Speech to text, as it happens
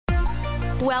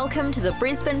Welcome to the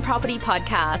Brisbane Property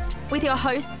Podcast with your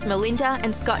hosts Melinda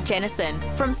and Scott Jennison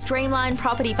from Streamline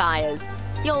Property Buyers,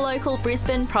 your local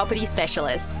Brisbane property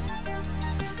specialists.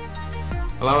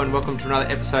 Hello and welcome to another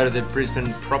episode of the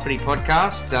Brisbane Property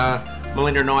Podcast.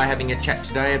 Melinda and I are having a chat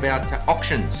today about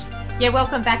auctions. Yeah,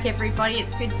 welcome back everybody.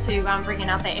 It's good to bring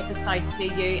another episode to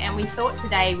you, and we thought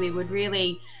today we would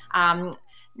really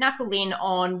knuckle in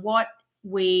on what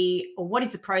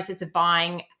is the process of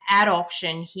buying at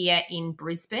auction here in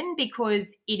Brisbane,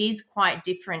 because it is quite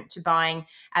different to buying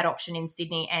at auction in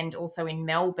Sydney and also in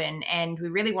Melbourne. And we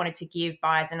really wanted to give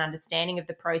buyers an understanding of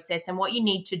the process and what you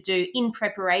need to do in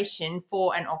preparation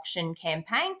for an auction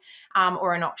campaign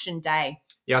or an auction day.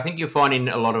 Yeah, I think you'll find in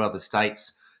a lot of other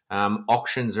states,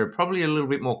 auctions are probably a little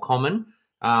bit more common.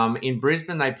 In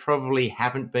Brisbane, they probably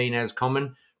haven't been as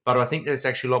common, but I think there's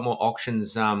actually a lot more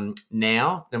auctions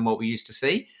now than what we used to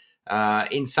see.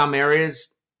 In some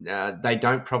areas, they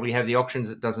don't probably have the auctions.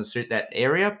 It doesn't suit that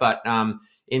area. But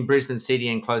in Brisbane City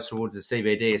and close towards the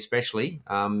CBD especially,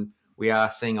 we are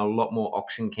seeing a lot more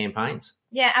auction campaigns.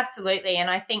 Yeah, absolutely.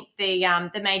 And I think the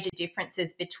major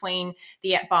differences between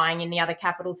the buying in the other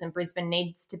capitals and Brisbane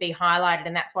needs to be highlighted.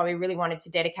 And that's why we really wanted to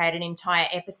dedicate an entire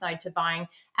episode to buying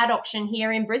at auction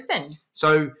here in Brisbane.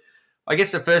 So I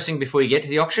guess the first thing before you get to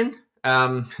the auction,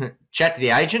 chat to the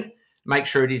agent. Make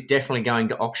sure it is definitely going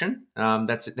to auction.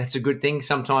 That's a good thing.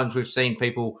 Sometimes we've seen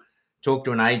people talk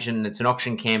to an agent and it's an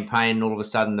auction campaign and all of a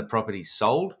sudden the property's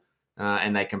sold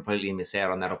and they completely miss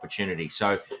out on that opportunity.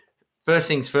 So first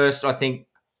things first, I think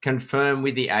confirm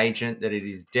with the agent that it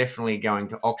is definitely going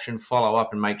to auction. Follow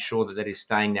up and make sure that is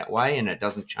staying that way and it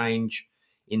doesn't change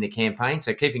in the campaign.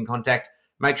 So keep in contact.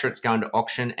 Make sure it's going to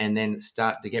auction and then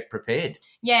start to get prepared.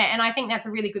 Yeah, and I think that's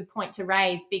a really good point to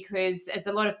raise, because there's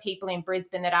a lot of people in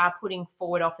Brisbane that are putting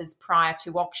forward offers prior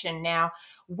to auction. Now,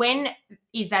 when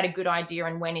is that a good idea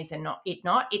and when is it not?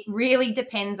 It really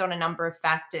depends on a number of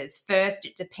factors. First,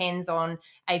 it depends on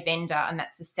a vendor, and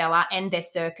that's the seller, and their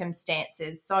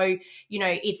circumstances. So,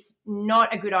 it's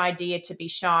not a good idea to be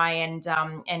shy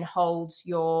and hold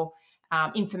your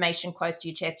information close to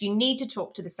your chest. You need to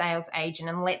talk to the sales agent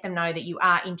and let them know that you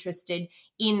are interested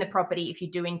in the property if you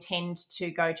do intend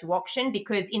to go to auction,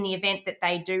 because in the event that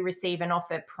they do receive an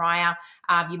offer prior,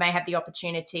 you may have the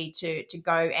opportunity to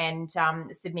go and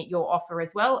submit your offer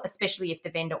as well, especially if the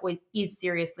vendor is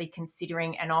seriously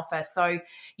considering an offer. So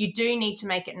you do need to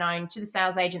make it known to the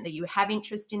sales agent that you have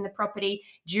interest in the property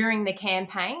during the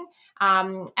campaign.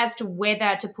 As to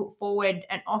whether to put forward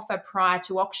an offer prior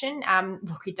to auction,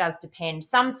 look, it does depend.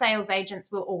 Some sales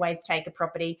agents will always take a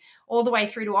property all the way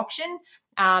through to auction.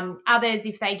 Others,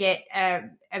 if they get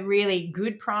a really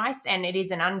good price and it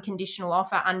is an unconditional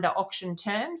offer under auction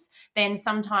terms, then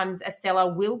sometimes a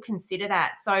seller will consider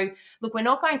that. So look, we're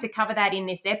not going to cover that in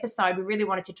this episode. We really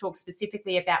wanted to talk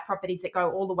specifically about properties that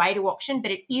go all the way to auction,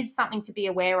 but it is something to be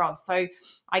aware of. So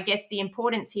I guess the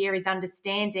importance here is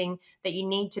understanding that you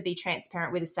need to be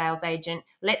transparent with a sales agent.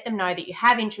 Let them know that you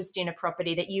have interest in a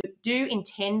property, that you do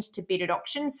intend to bid at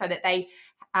auction, so that they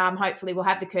hopefully will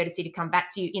have the courtesy to come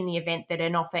back to you in the event that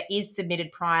an offer is submitted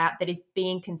prior that is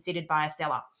being considered by a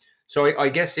seller. So I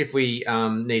guess if we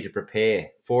need to prepare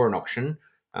for an auction,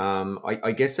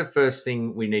 I guess the first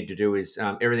thing we need to do is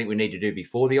everything we need to do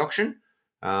before the auction.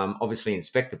 Obviously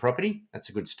inspect the property. That's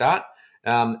a good start.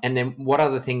 And then what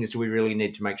other things do we really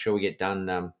need to make sure we get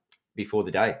done before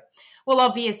the day? Well,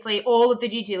 obviously, all of the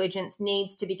due diligence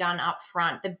needs to be done up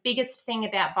front. The biggest thing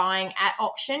about buying at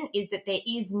auction is that there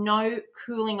is no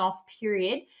cooling off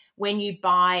period when you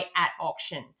buy at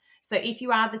auction. So if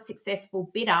you are the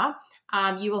successful bidder,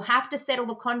 you will have to settle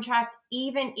the contract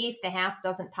even if the house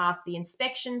doesn't pass the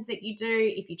inspections that you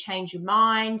do, if you change your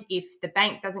mind, if the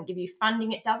bank doesn't give you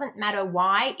funding. It doesn't matter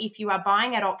why. If you are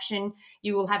buying at auction,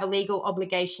 you will have a legal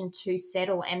obligation to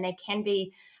settle, and there can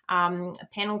be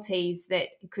penalties that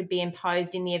could be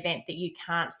imposed in the event that you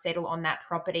can't settle on that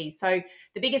property. So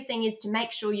the biggest thing is to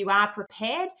make sure you are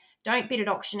prepared. Don't bid at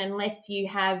auction unless you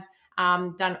have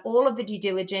done all of the due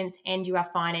diligence and you are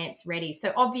finance ready.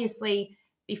 So obviously,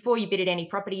 before you bid at any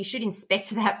property, you should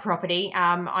inspect that property.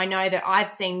 I know that I've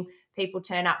seen people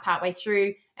turn up partway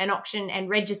through an auction and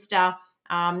register,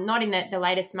 not in the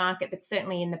latest market, but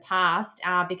certainly in the past,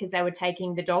 because they were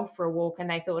taking the dog for a walk and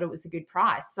they thought it was a good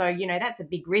price. So, that's a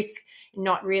big risk,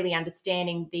 not really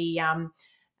understanding the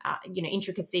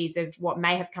intricacies of what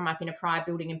may have come up in a prior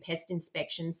building and pest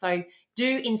inspection. So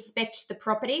do inspect the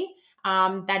property.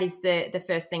 That is the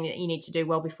first thing that you need to do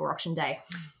well before auction day.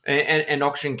 And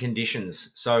auction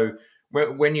conditions. So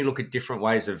when you look at different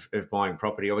ways of buying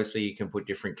property, obviously you can put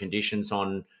different conditions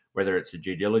on, whether it's a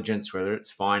due diligence, whether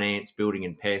it's finance, building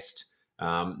and pest.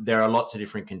 There are lots of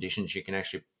different conditions you can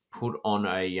actually put on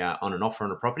on an offer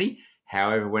on a property.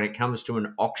 However, when it comes to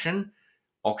an auction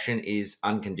is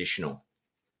unconditional.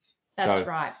 That's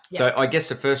right. Yep. So I guess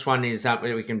the first one is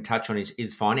we can touch on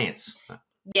is finance.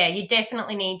 Yeah, you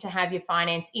definitely need to have your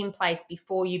finance in place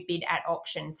before you bid at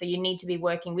auction. So you need to be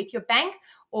working with your bank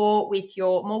or with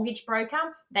your mortgage broker.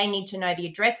 They need to know the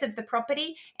address of the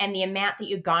property, and the amount that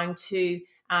you're going to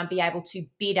be able to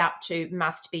bid up to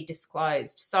must be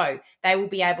disclosed. So they will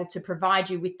be able to provide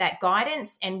you with that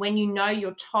guidance. And when you know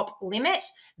your top limit,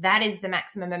 that is the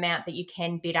maximum amount that you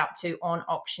can bid up to on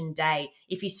auction day.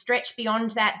 If you stretch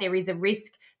beyond that, there is a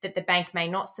risk that the bank may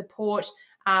not support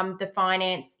the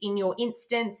finance in your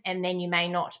instance, and then you may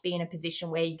not be in a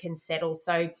position where you can settle.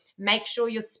 So make sure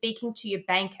you're speaking to your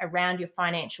bank around your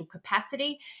financial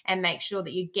capacity, and make sure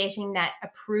that you're getting that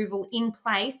approval in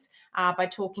place by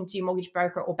talking to your mortgage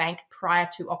broker or bank prior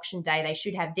to auction day. They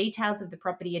should have details of the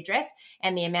property address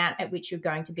and the amount at which you're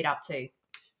going to bid up to.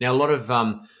 Now, a lot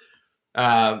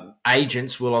of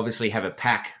agents will obviously have a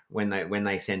pack when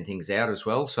they send things out as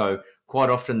well. So quite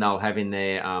often they'll have in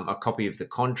there a copy of the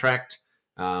contract,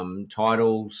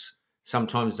 titles.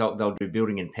 Sometimes they'll do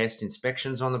building and pest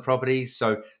inspections on the properties.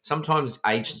 So sometimes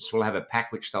agents will have a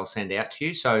pack which they'll send out to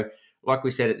you. So like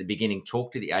we said at the beginning,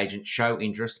 talk to the agent, show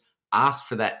interest, ask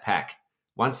for that pack.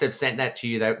 Once they've sent that to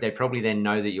you, they probably then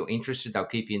know that you're interested. They'll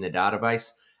keep you in the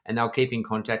database and they'll keep in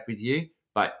contact with you,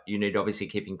 but you need to obviously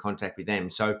keep in contact with them.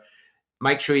 So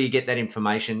make sure you get that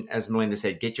information. As Melinda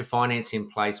said, get your finance in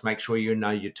place. Make sure you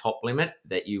know your top limit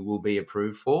that you will be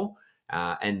approved for.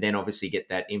 And then obviously get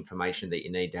that information that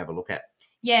you need to have a look at.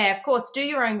 Yeah, of course, do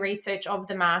your own research of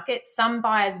the market. Some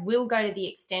buyers will go to the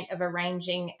extent of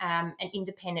arranging an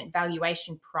independent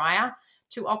valuation prior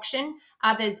to auction.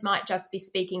 Others might just be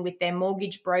speaking with their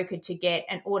mortgage broker to get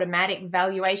an automatic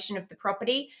valuation of the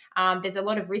property. There's a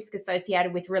lot of risk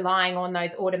associated with relying on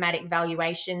those automatic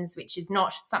valuations, which is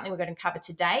not something we're going to cover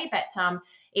today, but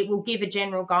it will give a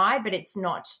general guide, but it's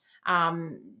not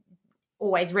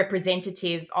always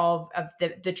representative of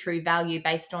the true value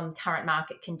based on current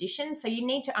market conditions. So you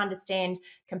need to understand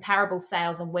comparable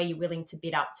sales and where you're willing to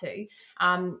bid up to.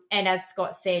 And as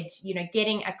Scott said,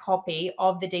 getting a copy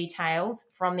of the details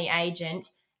from the agent,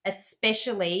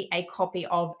 especially a copy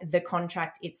of the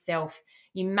contract itself.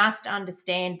 You must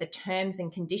understand the terms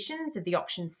and conditions of the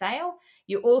auction sale.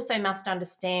 You also must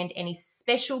understand any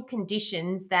special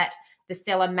conditions that the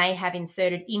seller may have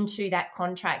inserted into that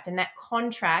contract. And that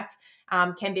contract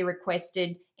can be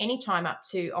requested anytime up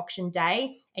to auction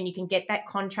day, and you can get that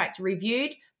contract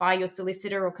reviewed by your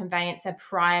solicitor or conveyancer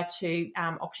prior to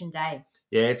auction day.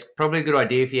 Yeah, it's probably a good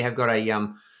idea if you have got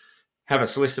have a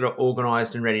solicitor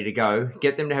organised and ready to go.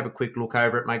 Get them to have a quick look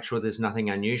over it, make sure there's nothing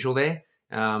unusual there,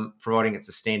 providing it's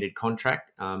a standard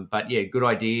contract. But yeah, good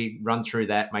idea. Run through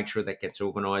that, make sure that gets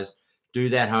organised. Do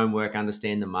that homework,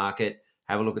 understand the market,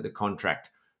 have a look at the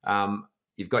contract.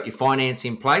 You've got your finance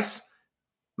in place.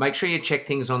 Make sure you check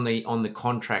things on the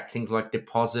contract, things like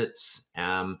deposits,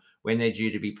 when they're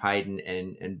due to be paid,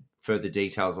 and further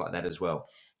details like that as well.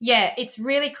 Yeah, it's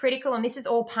really critical, and this is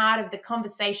all part of the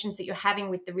conversations that you're having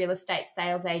with the real estate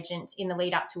sales agent in the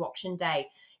lead up to auction day.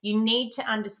 You need to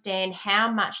understand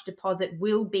how much deposit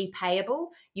will be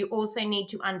payable. You also need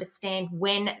to understand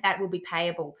when that will be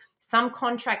payable. Some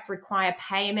contracts require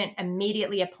payment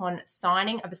immediately upon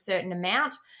signing of a certain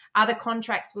amount. Other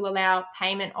contracts will allow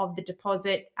payment of the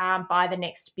deposit by the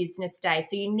next business day.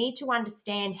 So you need to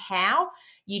understand how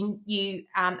you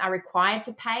are required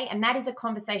to pay, and that is a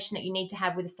conversation that you need to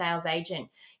have with a sales agent.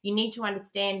 You need to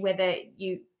understand whether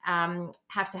you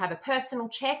have to have a personal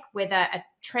check, whether a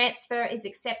transfer is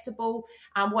acceptable,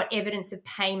 what evidence of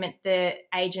payment the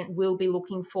agent will be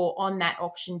looking for on that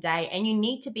auction day. And you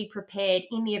need to be prepared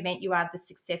in the event you are the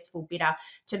successful bidder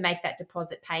to make that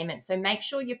deposit payment. So make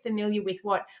sure you're familiar with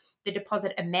what the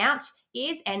deposit amount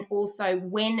is, and also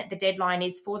when the deadline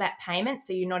is for that payment,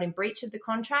 so you're not in breach of the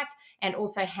contract, and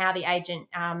also how the agent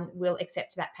will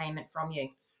accept that payment from you.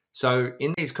 So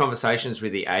in these conversations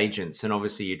with the agents, and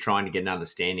obviously you're trying to get an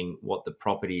understanding what the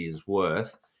property is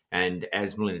worth, and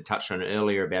as Melinda touched on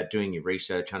earlier about doing your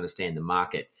research, understand the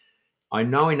market. I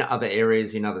know in other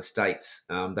areas, in other states,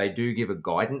 they do give a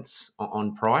guidance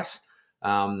on price.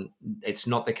 It's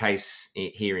not the case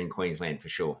here in Queensland for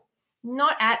sure.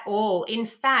 Not at all. In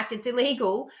fact, it's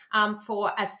illegal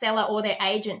for a seller or their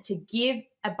agent to give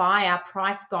a buyer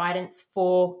price guidance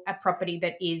for a property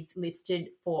that is listed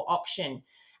for auction.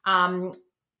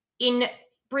 In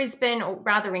Brisbane, or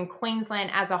rather in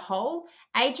Queensland as a whole,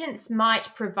 agents might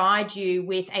provide you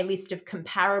with a list of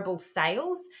comparable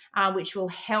sales, which will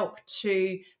help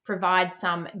to provide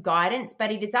some guidance,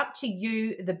 but it is up to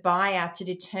you, the buyer, to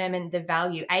determine the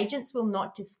value. Agents will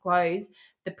not disclose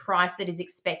the price that is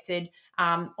expected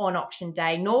on auction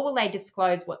day, nor will they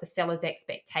disclose what the seller's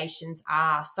expectations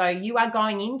are. So you are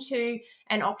going into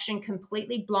an auction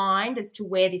completely blind as to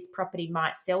where this property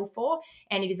might sell for,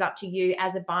 and it is up to you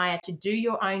as a buyer to do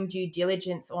your own due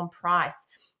diligence on price.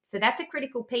 So that's a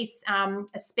critical piece,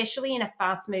 especially in a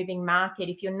fast-moving market.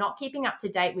 If you're not keeping up to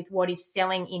date with what is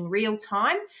selling in real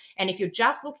time, and if you're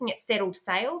just looking at settled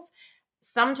sales,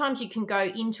 sometimes you can go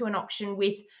into an auction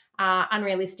with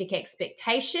unrealistic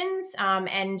expectations,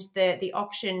 and the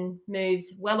auction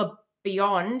moves well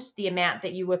beyond the amount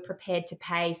that you were prepared to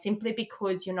pay, simply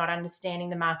because you're not understanding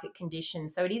the market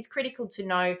conditions. So it is critical to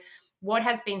know what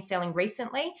has been selling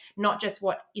recently, not just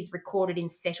what is recorded in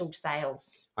settled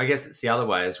sales. I guess it's the other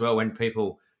way as well. When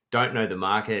people don't know the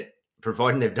market,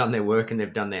 providing they've done their work and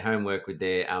they've done their homework with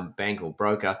their bank or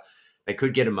broker, they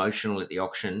could get emotional at the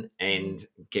auction and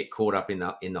get caught up in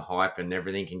the hype, and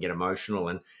everything can get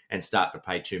emotional and start to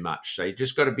pay too much. So you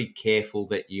just got to be careful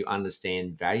that you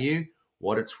understand value,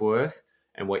 what it's worth,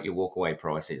 and what your walkaway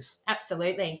price is.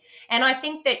 Absolutely. And I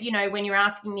think that, when you're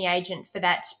asking the agent for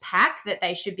that pack that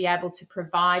they should be able to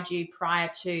provide you prior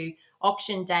to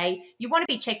auction day, you want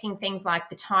to be checking things like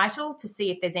the title to see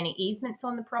if there's any easements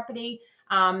on the property,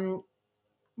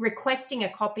 requesting a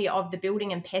copy of the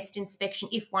building and pest inspection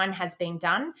if one has been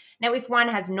done. Now, if one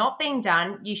has not been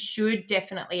done, you should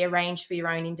definitely arrange for your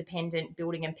own independent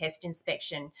building and pest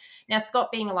inspection. Now,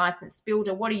 Scott, being a licensed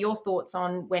builder, what are your thoughts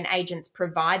on when agents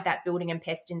provide that building and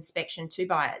pest inspection to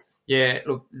buyers? Yeah,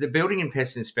 look, the building and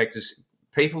pest inspectors,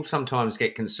 people sometimes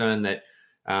get concerned that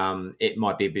it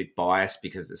might be a bit biased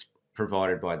because it's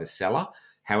provided by the seller.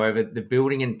 However, the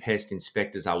building and pest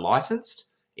inspectors are licensed.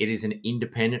 It is an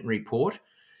independent report.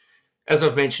 As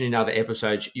I've mentioned in other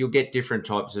episodes, you'll get different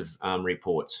types of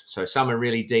reports. So some are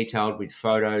really detailed with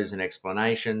photos and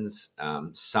explanations.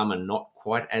 Some are not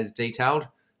quite as detailed,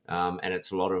 and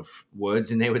it's a lot of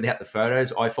words in there without the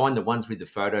photos. I find the ones with the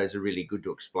photos are really good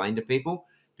to explain to people,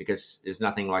 because there's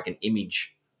nothing like an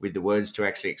image with the words to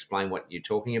actually explain what you're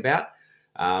talking about.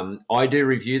 I do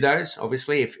review those,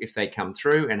 obviously, if they come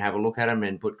through, and have a look at them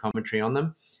and put commentary on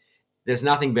them. There's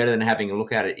nothing better than having a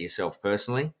look at it yourself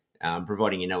personally,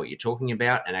 providing you know what you're talking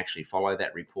about and actually follow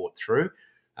that report through.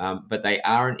 But they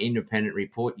are an independent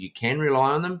report. You can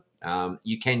rely on them.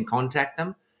 You can contact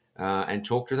them and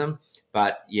talk to them.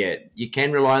 But yeah, you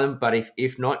can rely on them. But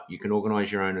if not, you can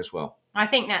organise your own as well. I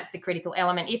think that's the critical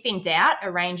element. If in doubt,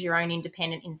 arrange your own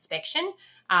independent inspection.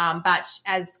 But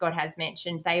as Scott has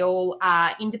mentioned, they all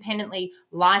are independently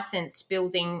licensed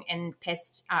building and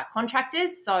pest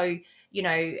contractors. So,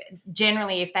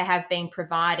 generally, if they have been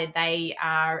provided, they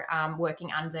are working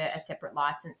under a separate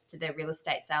license to the real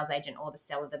estate sales agent or the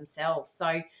seller themselves.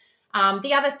 So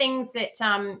the other things that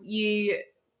you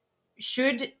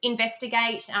should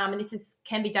investigate, and this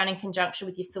can be done in conjunction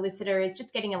with your solicitor, is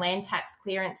just getting a land tax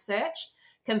clearance search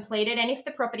completed. And if the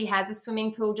property has a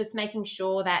swimming pool, just making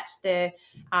sure that the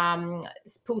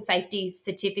pool safety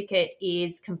certificate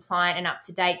is compliant and up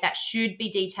to date. That should be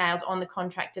detailed on the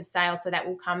contract of sale, so that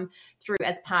will come through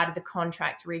as part of the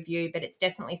contract review. But it's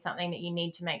definitely something that you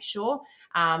need to make sure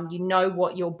you know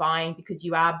what you're buying, because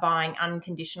you are buying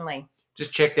unconditionally.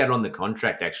 Just check that on the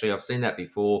contract, actually. I've seen that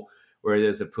before, where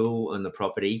there's a pool on the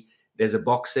property. There's a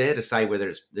box there to say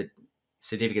whether the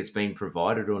certificate's been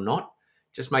provided or not.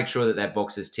 Just make sure that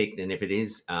box is ticked, and if it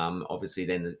is, obviously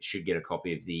then it should get a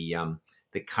copy of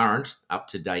the current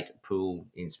up-to-date pool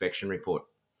inspection report.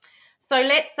 So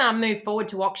let's move forward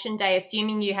to auction day,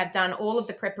 assuming you have done all of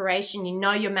the preparation, you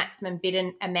know your maximum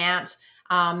bid amount,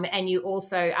 and you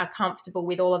also are comfortable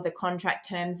with all of the contract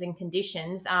terms and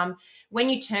conditions. When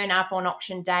you turn up on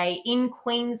auction day in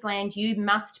Queensland, you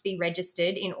must be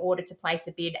registered in order to place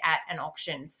a bid at an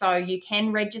auction. So you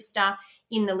can register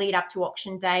in the lead up to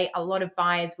auction day. A lot of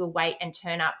buyers will wait and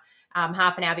turn up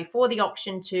half an hour before the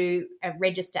auction to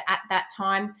register at that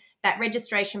time. That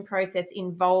registration process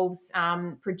involves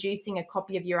producing a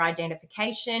copy of your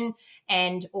identification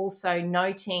and also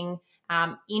noting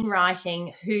in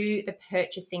writing who the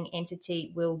purchasing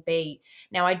entity will be.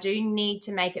 Now, I do need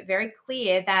to make it very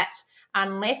clear that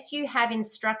unless you have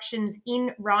instructions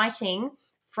in writing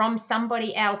from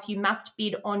somebody else, you must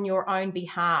bid on your own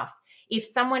behalf. If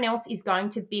someone else is going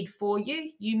to bid for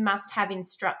you, you must have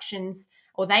instructions,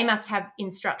 or they must have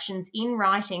instructions in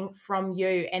writing from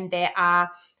you. And there are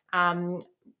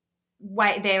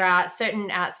there are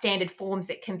certain standard forms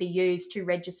that can be used to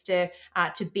register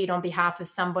to bid on behalf of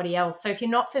somebody else. So if you're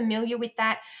not familiar with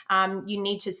that, you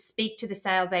need to speak to the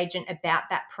sales agent about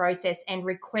that process and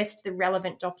request the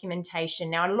relevant documentation.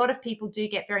 Now, a lot of people do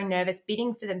get very nervous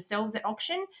bidding for themselves at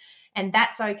auction, and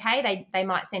that's okay. They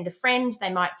might send a friend,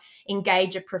 they might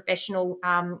engage a professional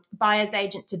buyer's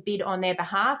agent to bid on their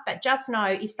behalf, but just know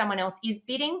if someone else is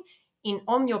bidding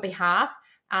on your behalf,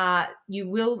 you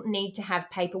will need to have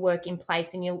paperwork in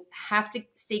place, and you'll have to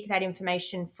seek that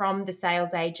information from the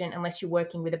sales agent unless you're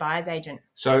working with a buyer's agent.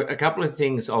 So a couple of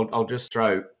things I'll just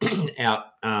throw out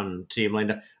to you,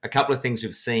 Melinda. A couple of things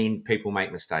we've seen people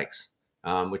make mistakes,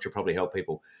 which will probably help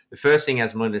people. The first thing,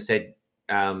 as Melinda said,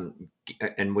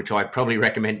 and which I probably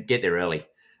recommend, get there early.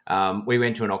 We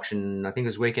went to an auction, I think it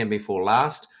was weekend before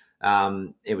last.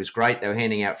 It was great. They were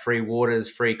handing out free waters,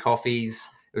 free coffees.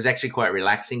 It was actually quite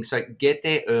relaxing. So get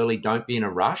there early. Don't be in a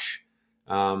rush.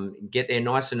 Get there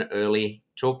nice and early.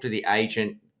 Talk to the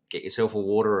agent. Get yourself a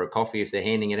water or a coffee if they're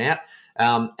handing it out.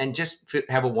 And just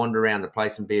have a wander around the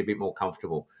place and be a bit more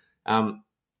comfortable.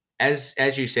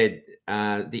 As you said,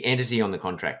 the entity on the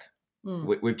contract.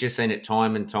 We've just seen it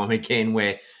time and time again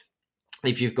where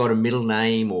if you've got a middle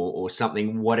name or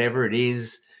something, whatever it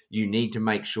is, you need to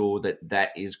make sure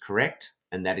that is correct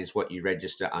and that is what you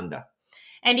register under.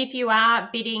 And if you are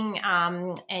bidding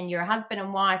and you're a husband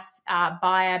and wife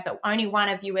buyer, but only one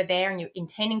of you are there and you're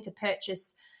intending to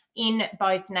purchase in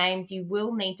both names, you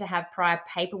will need to have prior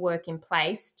paperwork in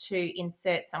place to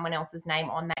insert someone else's name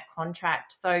on that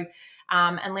contract. So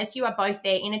unless you are both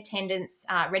there in attendance,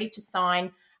 ready to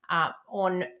sign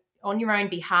on your own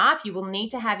behalf, you will need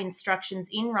to have instructions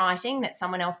in writing that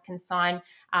someone else can sign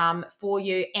for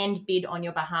you and bid on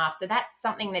your behalf. So that's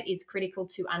something that is critical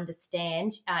to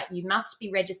understand. You must be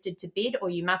registered to bid, or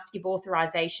you must give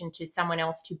authorization to someone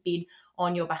else to bid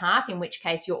on your behalf, in which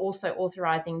case you're also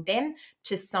authorizing them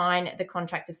to sign the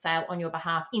contract of sale on your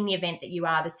behalf in the event that you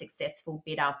are the successful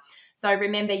bidder. So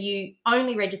remember, you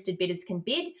only registered bidders can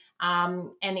bid,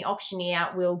 and the auctioneer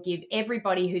will give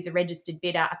everybody who's a registered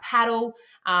bidder a paddle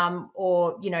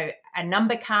or a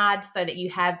number card, so that you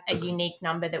have a unique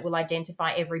number that will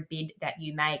identify every bid that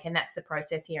you make. And that's the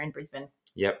process here in Brisbane.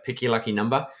 Yep, pick your lucky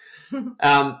number.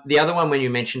 The other one, when you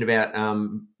mentioned about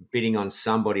bidding on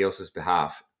somebody else's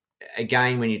behalf,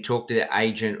 again, when you talk to the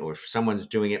agent or if someone's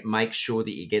doing it, make sure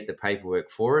that you get the paperwork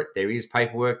for it. There is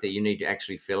paperwork that you need to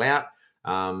actually fill out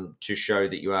to show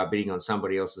that you are bidding on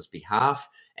somebody else's behalf,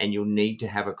 and you'll need to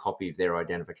have a copy of their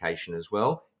identification as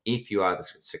well if you are the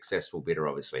successful bidder,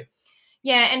 obviously.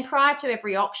 Yeah, and prior to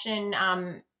every auction,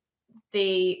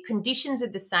 the conditions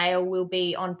of the sale will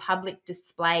be on public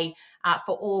display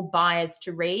for all buyers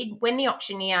to read. When the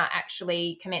auctioneer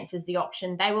actually commences the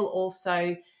auction, they will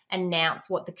also announce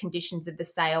what the conditions of the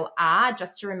sale are,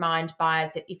 just to remind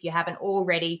buyers that if you haven't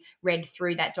already read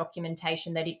through that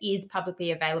documentation, that it is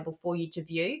publicly available for you to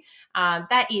view.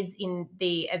 That is in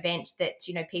the event that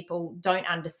people don't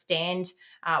understand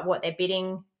what they're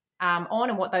bidding on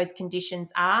and what those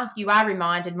conditions are. You are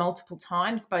reminded multiple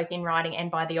times, both in writing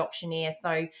and by the auctioneer.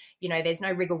 So, there's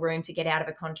no wriggle room to get out of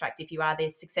a contract if you are the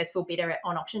successful bidder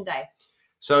on auction day.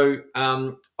 So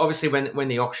obviously when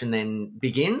the auction then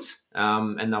begins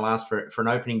and they'll ask for an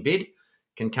opening bid,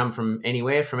 can come from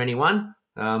anywhere, from anyone.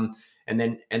 And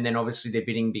then obviously their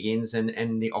bidding begins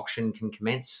and the auction can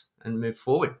commence and move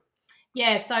forward.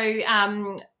 Yeah, so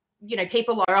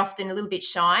people are often a little bit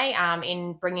shy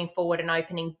in bringing forward an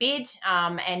opening bid,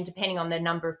 and depending on the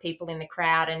number of people in the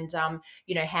crowd and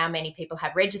how many people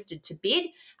have registered to bid,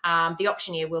 the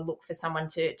auctioneer will look for someone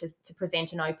to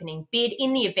present an opening bid.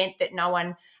 In the event that no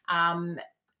one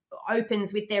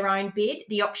opens with their own bid,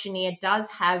 the auctioneer does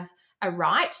have a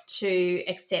right to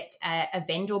accept a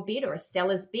vendor bid or a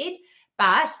seller's bid,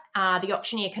 but the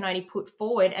auctioneer can only put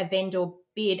forward a vendor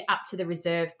bid up to the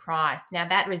reserve price. Now,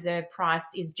 that reserve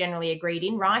price is generally agreed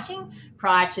in writing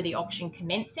prior to the auction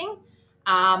commencing.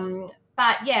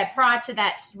 But prior to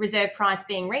that reserve price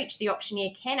being reached, the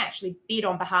auctioneer can actually bid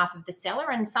on behalf of the seller,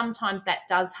 and sometimes that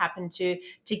does happen to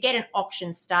get an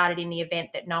auction started in the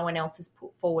event that no one else has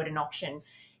put forward an auction.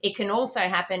 It can also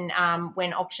happen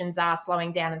when auctions are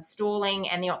slowing down and stalling,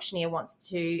 and the auctioneer wants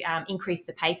to increase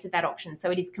the pace of that auction.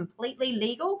 So it is completely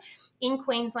legal in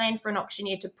Queensland for an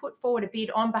auctioneer to put forward a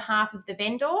bid on behalf of the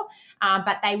vendor,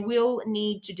 but they will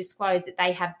need to disclose that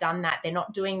they have done that. They're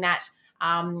not doing that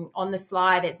on the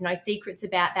sly. There's no secrets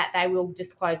about that. They will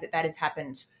disclose that has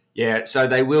happened. Yeah, so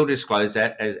they will disclose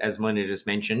that, as Melinda just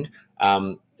mentioned.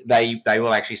 They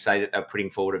will actually say that they're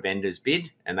putting forward a vendor's bid,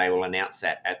 and they will announce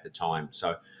that at the time.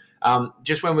 So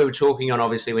just when we were talking on,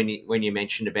 obviously, when you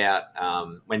mentioned about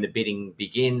when the bidding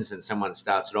begins and someone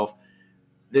starts it off,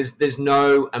 there's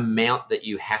no amount that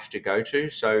you have to go to.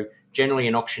 So generally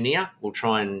an auctioneer will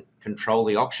try and control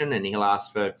the auction, and he'll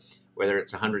ask for whether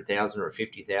it's 100,000 or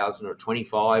 50,000 or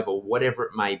 25 or whatever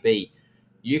it may be.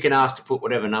 You can ask to put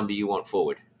whatever number you want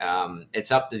forward.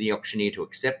 It's up to the auctioneer to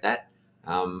accept that.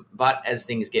 But as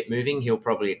things get moving, he'll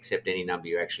probably accept any number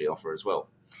you actually offer as well.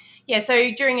 Yeah,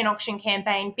 so during an auction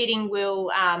campaign, bidding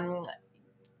will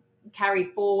carry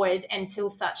forward until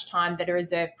such time that a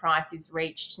reserve price is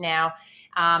reached. Now,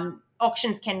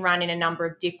 auctions can run in a number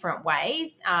of different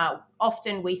ways.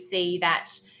 Often we see that,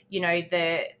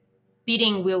 the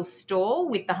bidding will stall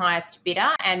with the highest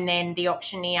bidder, and then the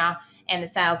auctioneer and the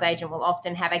sales agent will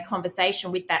often have a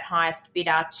conversation with that highest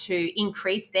bidder to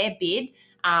increase their bid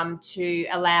to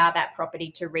allow that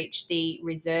property to reach the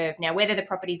reserve. Now, whether the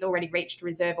property's already reached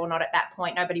reserve or not at that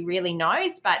point, nobody really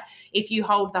knows. But if you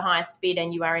hold the highest bid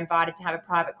and you are invited to have a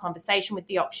private conversation with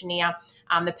the auctioneer,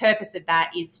 the purpose of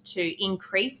that is to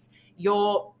increase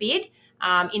your bid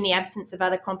in the absence of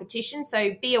other competition.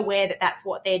 So be aware that that's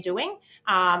what they're doing.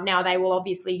 Now, they will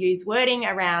obviously use wording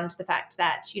around the fact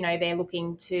that, they're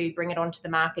looking to bring it onto the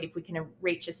market if we can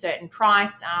reach a certain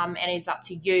price, and it's up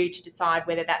to you to decide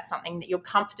whether that's something that you're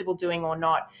comfortable doing or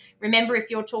not. Remember, if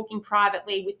you're talking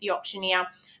privately with the auctioneer,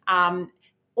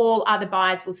 all other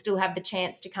buyers will still have the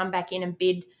chance to come back in and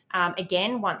bid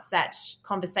again once that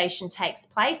conversation takes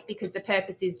place, because the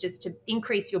purpose is just to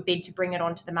increase your bid to bring it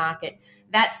onto the market.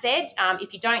 That said,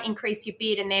 if you don't increase your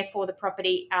bid and therefore the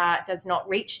property does not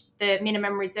reach the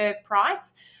minimum reserve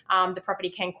price, the property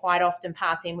can quite often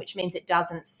pass in, which means it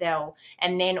doesn't sell.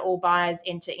 And then all buyers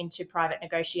enter into private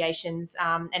negotiations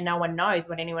and no one knows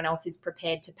what anyone else is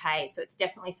prepared to pay. So it's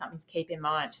definitely something to keep in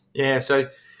mind. Yeah, so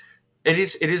it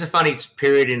is a funny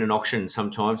period in an auction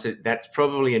sometimes. That's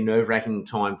probably a nerve-wracking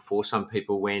time for some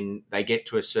people when they get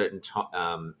to a certain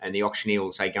time and the auctioneer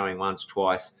will say going once,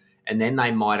 twice, and then they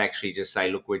might actually just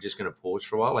say, look, we're just going to pause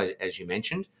for a while, as you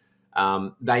mentioned.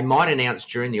 They might announce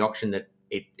during the auction that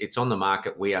it's on the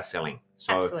market, we are selling.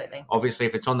 So Absolutely. Obviously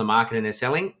if it's on the market and they're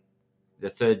selling, the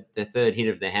third hit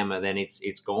of the hammer, then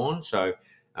it's gone. So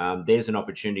there's an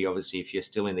opportunity, obviously, if you're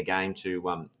still in the game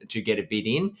to get a bid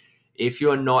in. If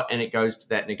you're not and it goes to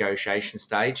that negotiation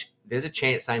stage, there's a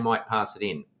chance they might pass it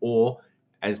in. Or,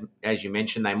 as you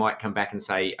mentioned, they might come back and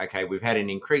say, okay, we've had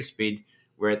an increased bid,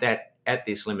 we're at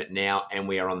this limit now and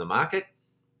we are on the market.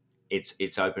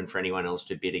 It's open for anyone else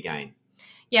to bid again.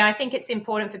 Yeah, I think it's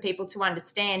important for people to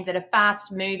understand that a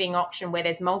fast-moving auction where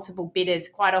there's multiple bidders,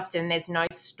 quite often there's no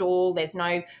stall, there's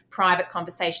no private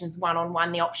conversations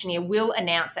one-on-one. The auctioneer will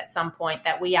announce at some point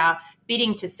that we are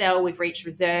bidding to sell, we've reached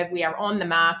reserve, we are on the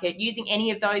market. Using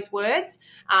any of those words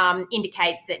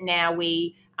indicates that now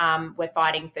we're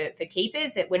fighting for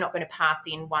keepers, that we're not going to pass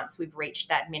in once we've reached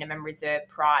that minimum reserve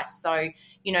price. So,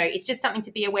 it's just something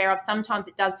to be aware of. Sometimes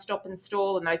it does stop and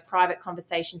stall and those private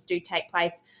conversations do take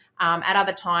place. At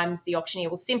other times, the auctioneer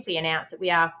will simply announce that we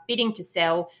are bidding to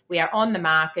sell, we are on the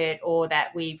market, or that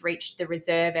we've reached the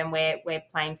reserve and we're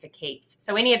playing for keeps.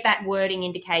 So any of that wording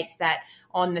indicates that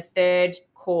on the third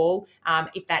call,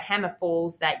 if that hammer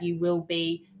falls, that you will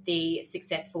be the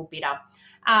successful bidder.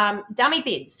 Dummy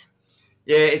bids.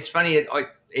 Yeah, it's funny.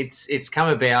 It's come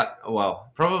about,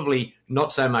 well, probably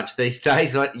not so much these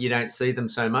days. You don't see them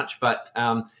so much, but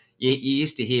you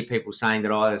used to hear people saying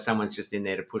that either someone's just in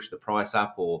there to push the price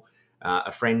up, or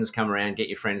a friend's come around, get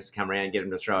your friends to come around, get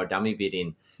them to throw a dummy bid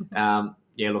in.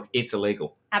 Yeah, look, it's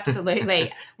illegal.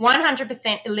 Absolutely.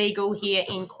 100% illegal here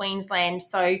in Queensland.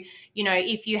 So,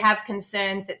 if you have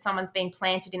concerns that someone's been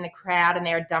planted in the crowd and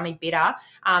they're a dummy bidder,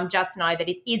 just know that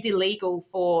it is illegal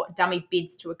for dummy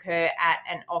bids to occur at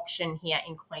an auction here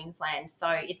in Queensland. So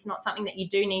it's not something that you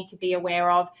do need to be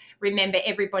aware of. Remember,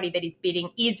 everybody that is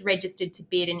bidding is registered to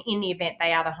bid, and in the event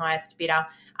they are the highest bidder,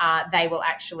 they will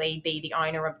actually be the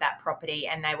owner of that property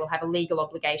and they will have a legal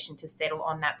obligation to settle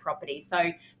on that property.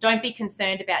 So don't be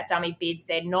concerned about dummy bids.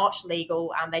 They're not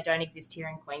legal. They don't exist here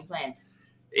in Queensland.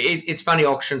 It's funny,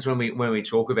 auctions, when we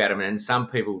talk about them, and some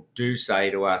people do say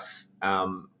to us,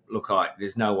 look,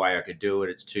 there's no way I could do it.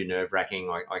 It's too nerve-wracking.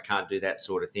 I can't do that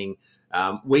sort of thing.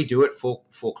 We do it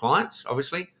for clients,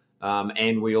 obviously,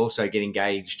 and we also get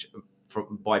engaged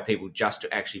by people just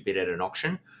to actually bid at an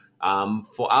auction.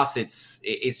 For us,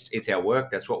 it's our work.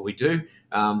 That's what we do.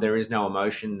 There is no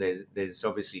emotion. There's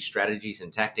obviously strategies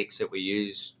and tactics that we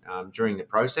use during the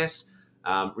process.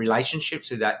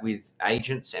 Relationships with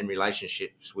agents and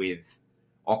relationships with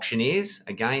auctioneers.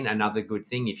 Again, another good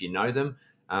thing. If you know them,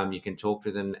 you can talk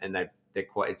to them, and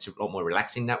it's a lot more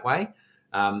relaxing that way.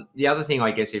 The other thing, I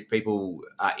guess, if people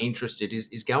are interested,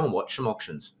 is go and watch some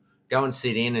auctions. Go and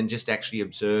sit in and just actually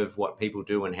observe what people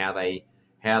do and how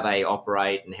how they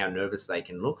operate and how nervous they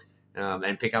can look,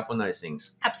 and pick up on those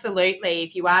things. Absolutely.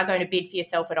 If you are going to bid for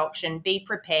yourself at auction, be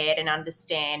prepared and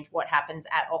understand what happens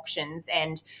at auctions,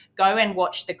 and go and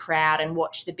watch the crowd and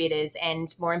watch the bidders,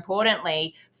 and more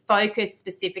importantly, focus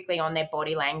specifically on their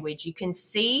body language. You can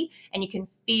see and you can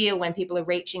feel when people are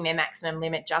reaching their maximum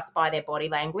limit just by their body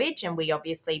language, and we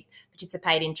obviously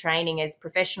participate in training as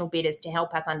professional bidders to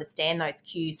help us understand those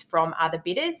cues from other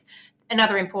bidders.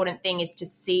 Another important thing is to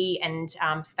see and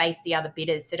face the other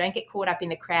bidders. So don't get caught up in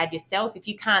the crowd yourself. If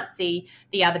you can't see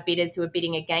the other bidders who are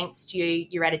bidding against you,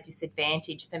 you're at a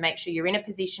disadvantage. So make sure you're in a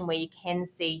position where you can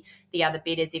see the other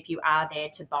bidders if you are there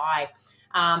to buy.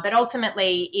 But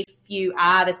ultimately, if you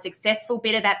are the successful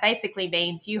bidder, that basically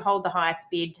means you hold the highest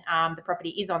bid, the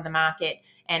property is on the market,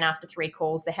 and after 3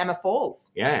 calls, the hammer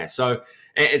falls. Yeah, so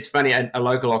it's funny, a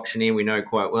local auctioneer we know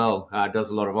quite well does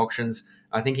a lot of auctions.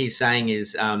 I think he's saying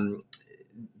is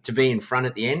to be in front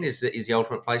at the end is the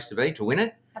ultimate place to be, to win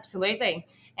it. Absolutely.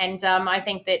 And I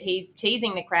think that he's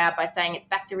teasing the crowd by saying it's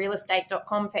back to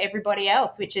realestate.com for everybody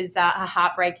else, which is a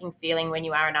heartbreaking feeling when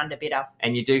you are an underbidder.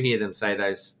 And you do hear them say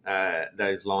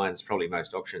those lines, probably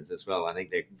most auctions as well. I think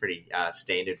they're pretty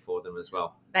standard for them as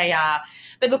well. They are.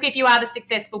 But look, if you are the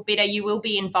successful bidder, you will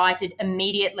be invited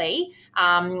immediately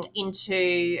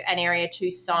into an area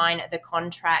to sign the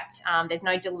contract. There's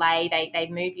no delay. They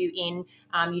move you in.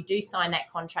 You do sign that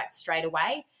contract straight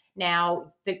away.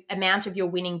 Now, the amount of your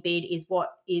winning bid is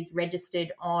what is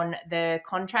registered on the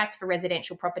contract. For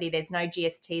residential property, there's no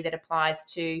GST that applies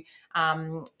to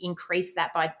increase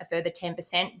that by a further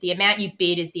 10%. The amount you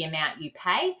bid is the amount you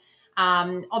pay.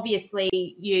 Obviously,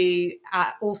 you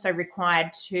are also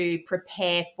required to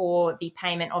prepare for the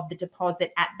payment of the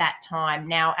deposit at that time.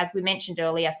 Now, as we mentioned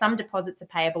earlier, some deposits are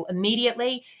payable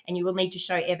immediately, and you will need to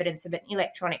show evidence of an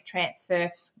electronic transfer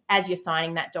as you're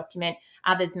signing that document.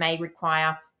 Others may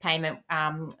require payment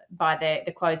by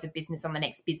the close of business on the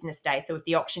next business day. So if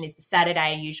the auction is the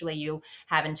Saturday, usually you'll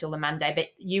have until the Monday, but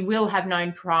you will have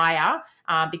known prior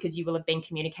because you will have been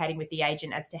communicating with the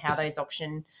agent as to how those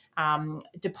auction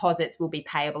deposits will be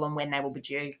payable and when they will be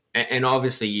due. And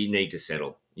obviously you need to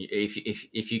settle.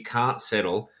 If you can't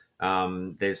settle,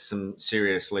 there's some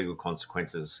serious legal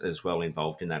consequences as well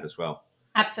involved in that as well.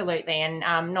 Absolutely, and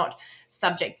not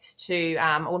subject to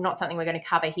or not something we're going to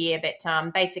cover here,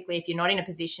 but basically if you're not in a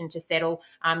position to settle,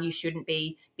 you shouldn't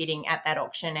be bidding at that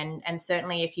auction, and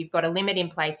certainly if you've got a limit in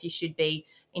place, you should be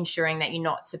ensuring that you're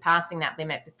not surpassing that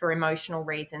limit for emotional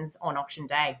reasons on auction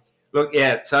day. Look,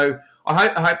 yeah, so I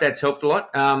hope that's helped a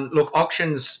lot.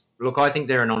 Auctions, I think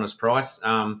they're an honest price.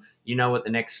 You know what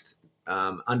the next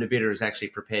underbidder is actually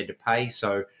prepared to pay,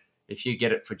 so if you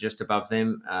get it for just above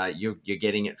them, you're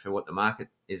getting it for what the market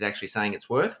is actually saying it's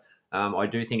worth. I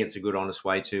do think it's a good, honest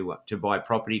way to buy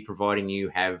property, providing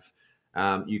you have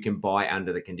you can buy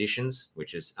under the conditions,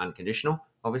 which is unconditional,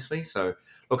 obviously. So,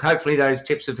 look, hopefully those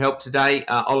tips have helped today.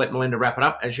 I'll let Melinda wrap it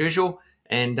up as usual,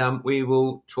 and we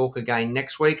will talk again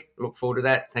next week. Look forward to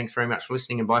that. Thanks very much for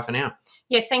listening, and bye for now.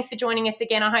 Yes, thanks for joining us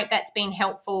again. I hope that's been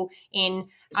helpful in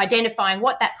identifying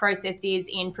what that process is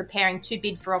in preparing to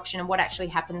bid for auction and what actually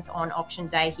happens on auction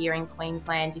day here in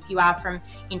Queensland. If you are from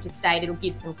interstate, it'll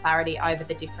give some clarity over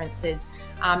the differences.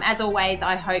 As always,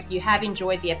 I hope you have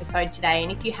enjoyed the episode today.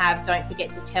 And if you have, don't forget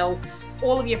to tell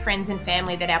all of your friends and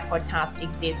family that our podcast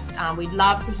exists. We'd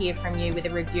love to hear from you with a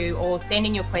review or send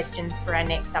in your questions for our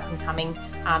next up and coming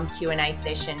Q&A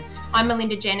session. I'm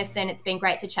Melinda Jennison. It's been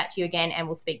great to chat to you again, and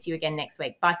we'll speak to you again next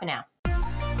week. Bye for now.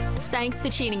 Thanks for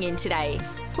tuning in today.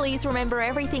 Please remember,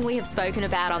 everything we have spoken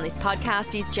about on this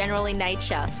podcast is general in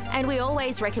nature, and we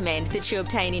always recommend that you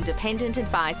obtain independent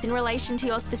advice in relation to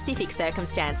your specific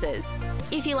circumstances.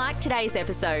 If you liked today's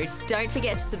episode, don't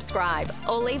forget to subscribe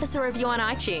or leave us a review on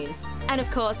iTunes. And of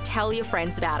course, tell your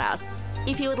friends about us.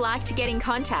 If you would like to get in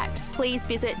contact, please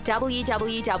visit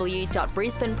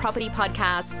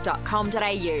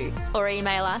www.brisbanepropertypodcast.com.au or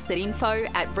email us at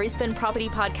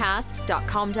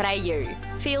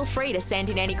info@brisbanepropertypodcast.com.au. Feel free to send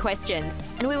in any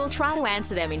questions, and we will try to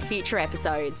answer them in future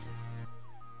episodes.